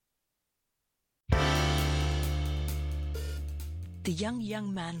The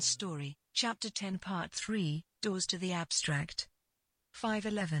Young Man's Story, Chapter 10 Part 3, Doors to the Abstract.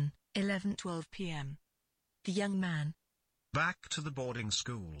 5:11, 11:12 p.m. The Young Man. Back to the boarding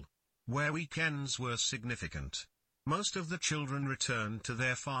school, where weekends were significant. Most of the children returned to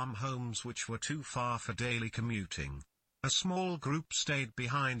their farm homes, which were too far for daily commuting. A small group stayed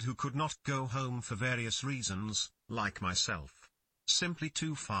behind who could not go home for various reasons, like myself. Simply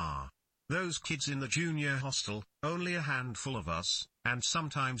too far. Those kids in the junior hostel, only a handful of us, and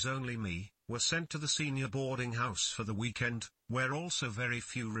sometimes only me, were sent to the senior boarding house for the weekend, where also very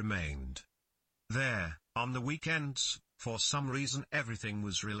few remained. There, on the weekends, for some reason everything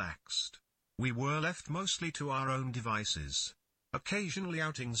was relaxed. We were left mostly to our own devices. Occasionally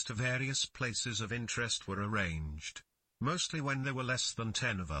outings to various places of interest were arranged. Mostly when there were less than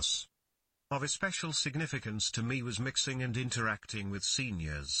 10 of us. Of especial significance to me was mixing and interacting with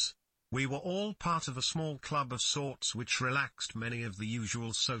seniors. We were all part of a small club of sorts which relaxed many of the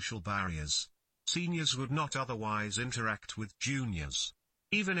usual social barriers. Seniors would not otherwise interact with juniors.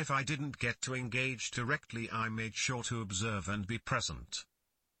 Even if I didn't get to engage directly, I made sure to observe and be present.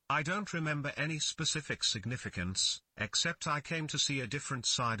 I don't remember any specific significance, except I came to see a different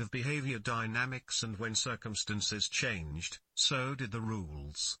side of behavior dynamics, and when circumstances changed, so did the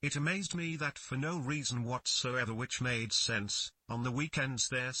rules. It amazed me that for no reason whatsoever which made sense, on the weekends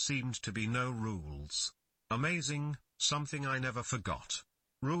there seemed to be no rules. Amazing, something I never forgot.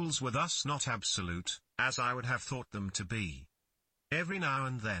 Rules were thus not absolute, as I would have thought them to be. Every now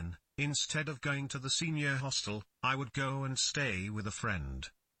and then, instead of going to the senior hostel, I would go and stay with a friend.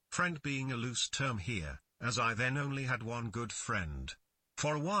 Friend being a loose term here, as I then only had one good friend.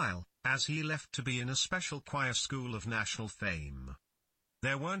 For a while, as he left to be in a special choir school of national fame.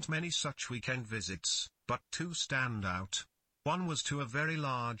 There weren't many such weekend visits, but two stand out. One was to a very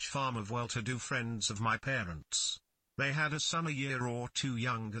large farm of well-to-do friends of my parents. They had a son a year or two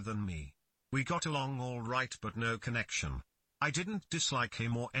younger than me. We got along all right, but no connection. I didn't dislike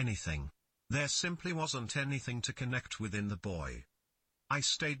him or anything. There simply wasn't anything to connect with in the boy. I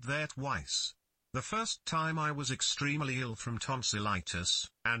stayed there twice. The first time I was extremely ill from tonsillitis,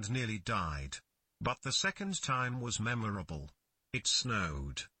 and nearly died. But the second time was memorable. It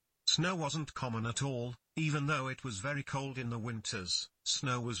snowed. Snow wasn't common at all, even though it was very cold in the winters.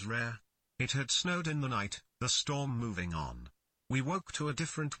 Snow was rare. It had snowed in the night, the storm moving on. We woke to a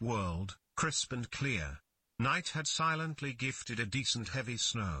different world, crisp and clear. Night had silently gifted a decent heavy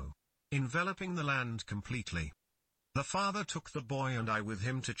snow, enveloping the land completely. The father took the boy and I with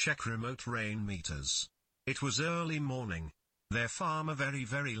him to check remote rain meters. It was early morning. Their farm a very,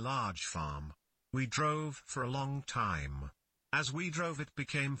 very large farm. We drove for a long time. As we drove it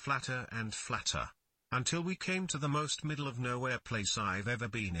became flatter and flatter. Until we came to the most middle of nowhere place I've ever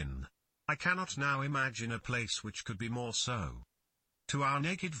been in. I cannot now imagine a place which could be more so. To our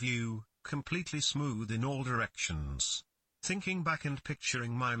naked view, completely smooth in all directions. Thinking back and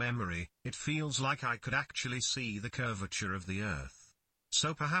picturing my memory, it feels like I could actually see the curvature of the earth.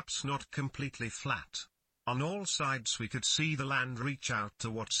 So perhaps not completely flat. On all sides we could see the land reach out to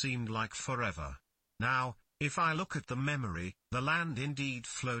what seemed like forever. Now, if I look at the memory, the land indeed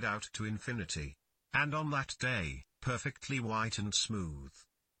flowed out to infinity. And on that day, perfectly white and smooth.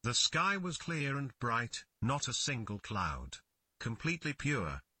 The sky was clear and bright, not a single cloud. Completely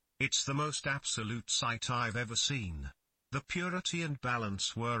pure. It's the most absolute sight I've ever seen. The purity and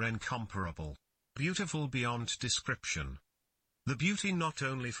balance were incomparable. Beautiful beyond description. The beauty not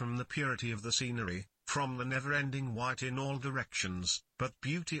only from the purity of the scenery, from the never-ending white in all directions, but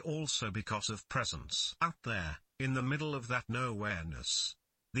beauty also because of presence. Out there, in the middle of that nowhereness.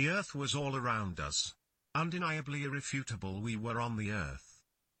 The earth was all around us. Undeniably irrefutable we were on the earth.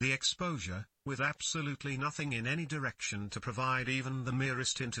 The exposure, with absolutely nothing in any direction to provide even the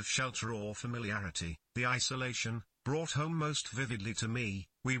merest hint of shelter or familiarity, the isolation, brought home most vividly to me,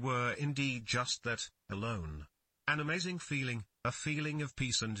 we were indeed just that, alone. An amazing feeling, a feeling of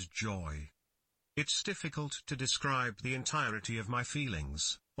peace and joy. It's difficult to describe the entirety of my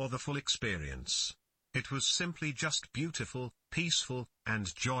feelings, or the full experience. It was simply just beautiful, peaceful,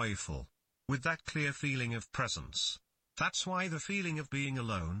 and joyful. With that clear feeling of presence. That's why the feeling of being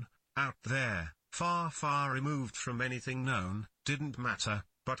alone, out there, far, far removed from anything known, didn't matter,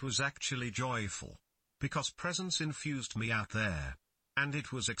 but was actually joyful. Because presence infused me out there. And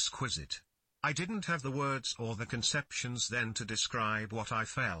it was exquisite. I didn't have the words or the conceptions then to describe what I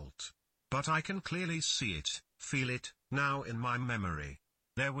felt. But I can clearly see it, feel it, now in my memory.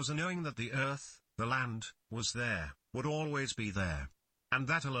 There was a knowing that the earth, the land, was there, would always be there. And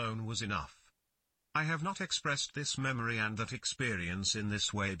that alone was enough. I have not expressed this memory and that experience in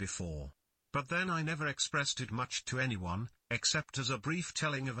this way before. But then I never expressed it much to anyone, except as a brief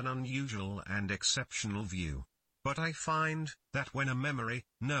telling of an unusual and exceptional view. But I find that when a memory,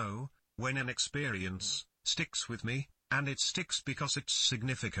 when an experience, sticks with me, and it sticks because it's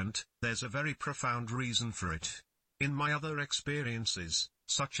significant, there's a very profound reason for it. In my other experiences,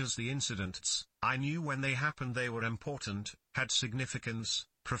 such as the incidents, I knew when they happened they were important, had significance,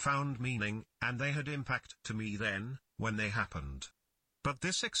 profound meaning, and they had impact to me then, when they happened. But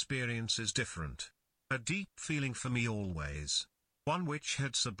this experience is different. A deep feeling for me always. One which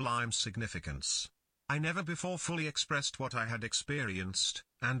had sublime significance. I never before fully expressed what I had experienced,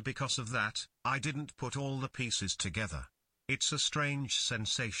 and because of that, I didn't put all the pieces together. It's a strange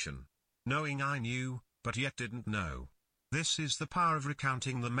sensation. Knowing I knew, but yet didn't know. This is the power of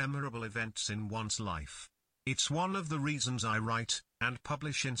recounting the memorable events in one's life. It's one of the reasons I write, and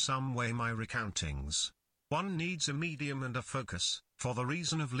publish in some way my recountings. One needs a medium and a focus, for the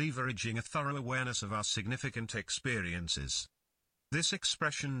reason of leveraging a thorough awareness of our significant experiences. This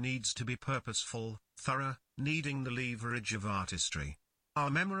expression needs to be purposeful, thorough, needing the leverage of artistry. Our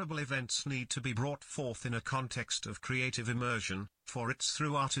memorable events need to be brought forth in a context of creative immersion, for it's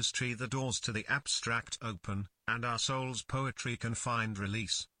through artistry the doors to the abstract open, and our soul's poetry can find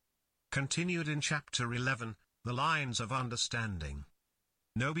release. Continued in Chapter 11, The Lines of Understanding.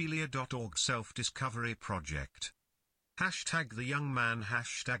 Nobelia.org Self-Discovery Project. #The Young Man,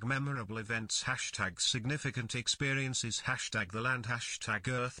 #Memorable Events, #Significant Experiences, #The Land,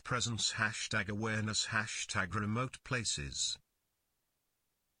 #Earth Presence, #Awareness, #Remote Places.